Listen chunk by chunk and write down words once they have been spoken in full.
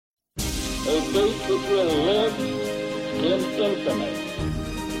a fate which will live in infamy.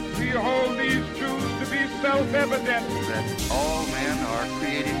 We hold these truths to be self-evident, that all men are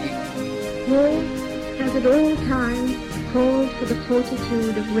created equal. War has at all times called for the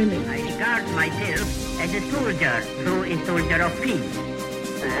fortitude of women. I regard myself as a soldier, though a soldier of peace.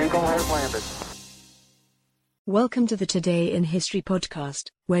 The Eagle has landed. Welcome to the Today in History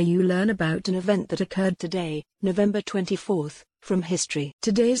podcast, where you learn about an event that occurred today, November 24th, from history.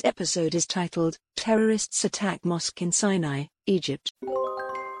 Today's episode is titled, Terrorists Attack Mosque in Sinai, Egypt.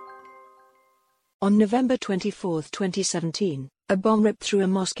 On November 24, 2017, a bomb ripped through a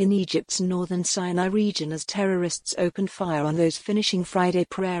mosque in Egypt's northern Sinai region as terrorists opened fire on those finishing Friday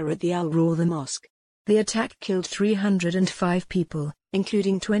prayer at the Al-Rawda Mosque. The attack killed 305 people,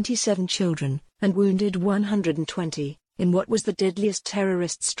 including 27 children, and wounded 120, in what was the deadliest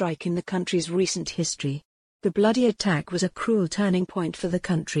terrorist strike in the country's recent history. The bloody attack was a cruel turning point for the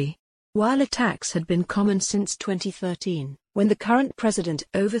country. While attacks had been common since 2013, when the current president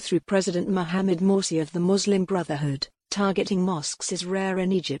overthrew President Mohamed Morsi of the Muslim Brotherhood, targeting mosques is rare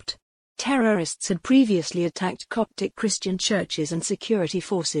in Egypt. Terrorists had previously attacked Coptic Christian churches and security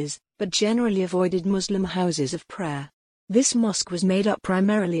forces, but generally avoided Muslim houses of prayer. This mosque was made up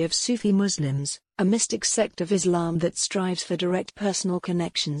primarily of Sufi Muslims, a mystic sect of Islam that strives for direct personal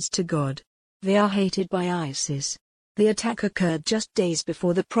connections to God. They are hated by ISIS. The attack occurred just days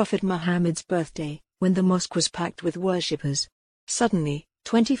before the Prophet Muhammad's birthday, when the mosque was packed with worshippers. Suddenly,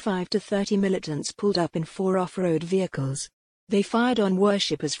 25 to 30 militants pulled up in 4 off-road vehicles. They fired on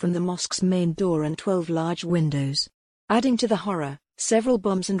worshippers from the mosque's main door and 12 large windows. Adding to the horror, several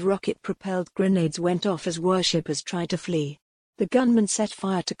bombs and rocket-propelled grenades went off as worshippers tried to flee. The gunmen set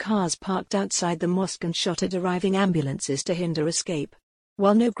fire to cars parked outside the mosque and shot at arriving ambulances to hinder escape.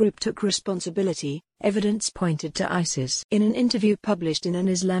 While no group took responsibility, evidence pointed to ISIS. In an interview published in an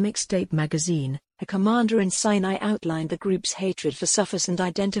Islamic State magazine, a commander in Sinai outlined the group's hatred for Sufis and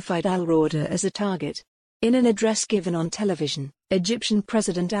identified Al-Rawda as a target. In an address given on television, Egyptian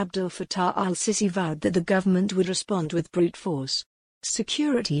President Abdel Fattah al-Sisi vowed that the government would respond with brute force.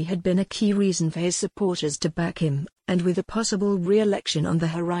 Security had been a key reason for his supporters to back him, and with a possible re-election on the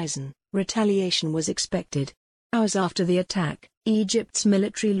horizon, retaliation was expected. Hours after the attack, Egypt's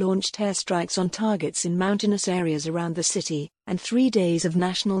military launched airstrikes on targets in mountainous areas around the city, and 3 days of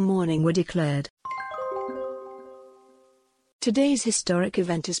national mourning were declared. Today's historic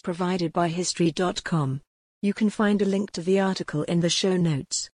event is provided by History.com. You can find a link to the article in the show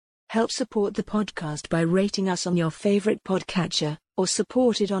notes. Help support the podcast by rating us on your favorite podcatcher, or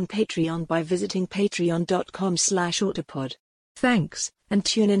support it on Patreon by visiting patreon.com/autopod. Thanks, and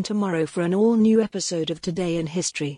tune in tomorrow for an all-new episode of Today in History.